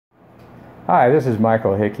Hi, this is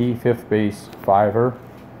Michael Hickey, 5th Base Fiver.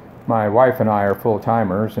 My wife and I are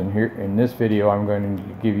full-timers, and here in this video I'm going to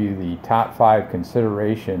give you the top 5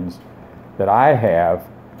 considerations that I have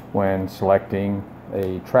when selecting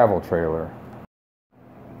a travel trailer.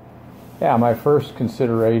 Yeah, my first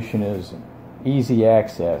consideration is easy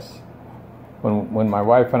access. When my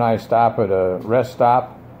wife and I stop at a rest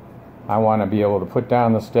stop, I want to be able to put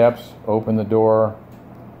down the steps, open the door,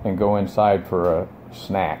 and go inside for a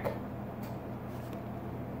snack.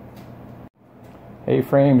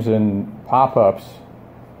 A-frames and pop-ups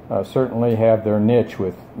certainly have their niche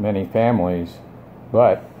with many families,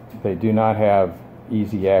 but they do not have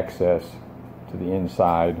easy access to the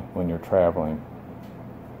inside when you're traveling.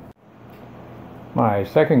 My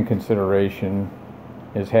second consideration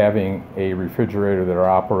is having a refrigerator that will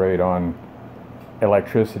operate on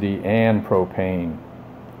electricity and propane.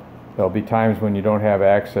 There'll be times when you don't have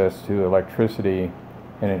access to electricity,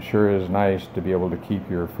 and it sure is nice to be able to keep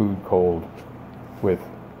your food cold with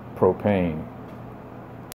propane.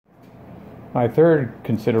 My third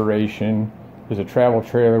consideration is a travel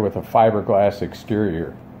trailer with a fiberglass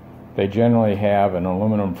exterior. They generally have an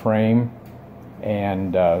aluminum frame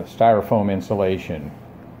and styrofoam insulation.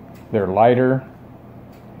 They're lighter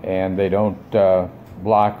and they don't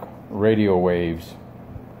block radio waves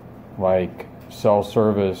like cell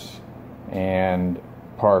service and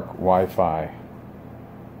park Wi-Fi.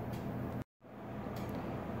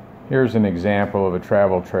 Here's an example of a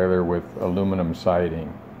travel trailer with aluminum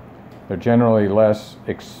siding. They're generally less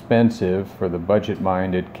expensive for the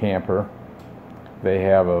budget-minded camper. They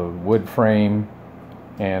have a wood frame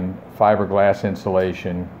and fiberglass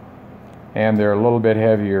insulation, and they're a little bit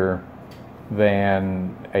heavier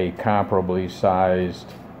than a comparably sized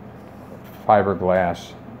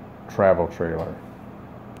fiberglass travel trailer.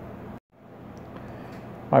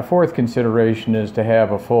 My fourth consideration is to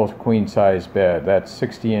have a full queen-size bed. That's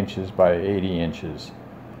 60 inches by 80 inches.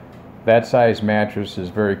 That size mattress is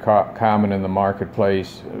very common in the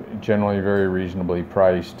marketplace, generally very reasonably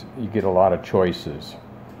priced. You get a lot of choices.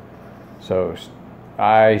 So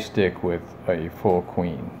I stick with a full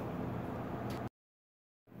queen.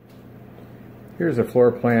 Here's a floor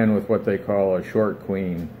plan with what they call a short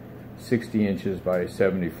queen, 60 inches by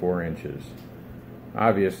 74 inches.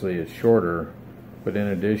 Obviously it's shorter, but in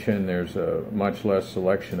addition there's a much less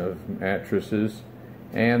selection of mattresses,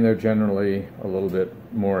 and they're generally a little bit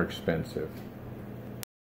more expensive.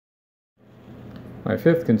 My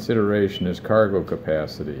fifth consideration is cargo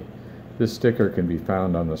capacity. This sticker can be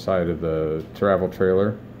found on the side of the travel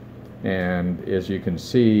trailer, and as you can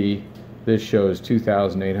see, this shows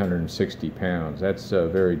 2,860 pounds. That's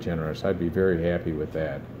very generous. I'd be very happy with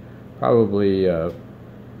that. Probably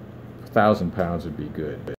 1,000 pounds would be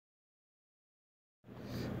good.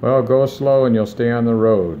 Well, go slow and you'll stay on the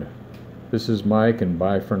road. This is Mike, and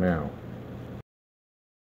bye for now.